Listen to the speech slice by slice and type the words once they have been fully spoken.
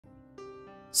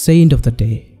Saint of the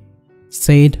Day,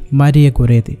 Saint Maria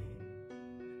Goretti.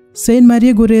 Saint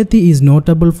Maria Goretti is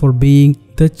notable for being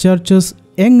the Church's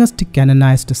youngest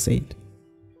canonized saint.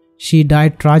 She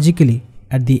died tragically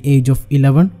at the age of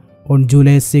 11 on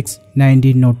July 6,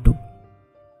 1902.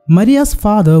 Maria's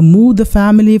father moved the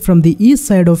family from the east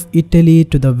side of Italy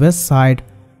to the west side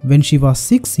when she was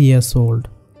 6 years old,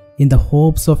 in the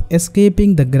hopes of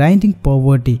escaping the grinding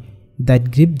poverty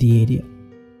that gripped the area.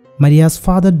 Maria's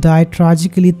father died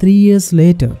tragically 3 years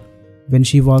later when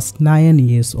she was 9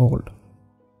 years old.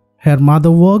 Her mother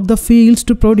worked the fields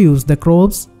to produce the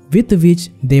crops with which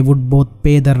they would both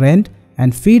pay the rent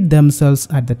and feed themselves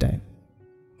at the time.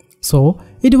 So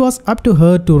it was up to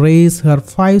her to raise her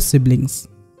 5 siblings.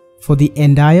 For the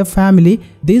entire family,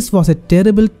 this was a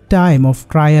terrible time of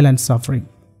trial and suffering.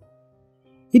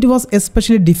 It was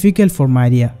especially difficult for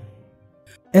Maria.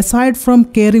 Aside from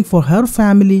caring for her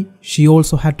family, she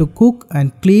also had to cook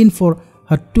and clean for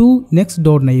her 2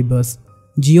 next-door neighbors,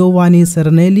 Giovanni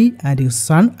Serenelli and his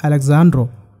son Alessandro,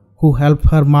 who helped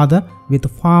her mother with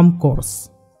farm chores.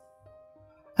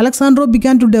 Alessandro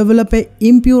began to develop an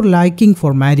impure liking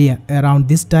for Maria around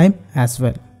this time as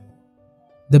well.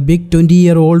 The big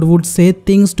 20-year-old would say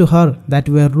things to her that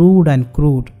were rude and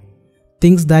crude,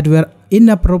 things that were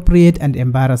inappropriate and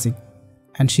embarrassing,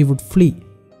 and she would flee.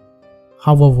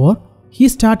 However, he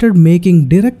started making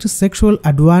direct sexual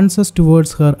advances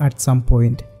towards her at some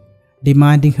point,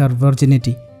 demanding her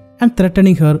virginity and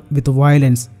threatening her with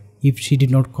violence if she did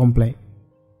not comply.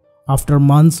 After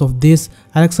months of this,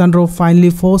 Alessandro finally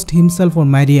forced himself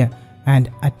on Maria and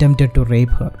attempted to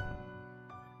rape her.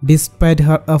 Despite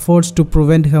her efforts to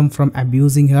prevent him from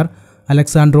abusing her,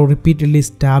 Alessandro repeatedly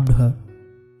stabbed her.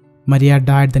 Maria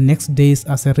died the next days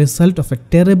as a result of a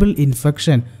terrible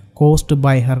infection caused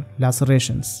by her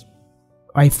lacerations.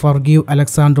 I forgive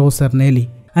Alessandro Serenelli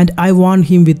and I want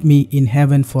him with me in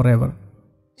heaven forever,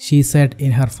 she said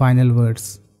in her final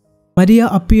words. Maria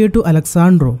appeared to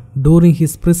Alessandro during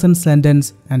his prison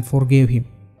sentence and forgave him.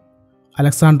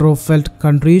 Alessandro felt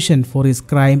contrition for his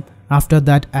crime after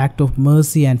that act of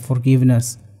mercy and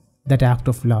forgiveness, that act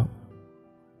of love.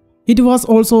 It was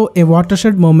also a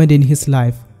watershed moment in his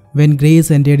life when grace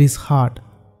entered his heart.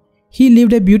 He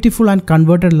lived a beautiful and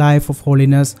converted life of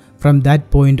holiness from that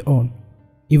point on,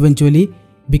 eventually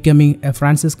becoming a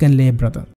Franciscan lay brother.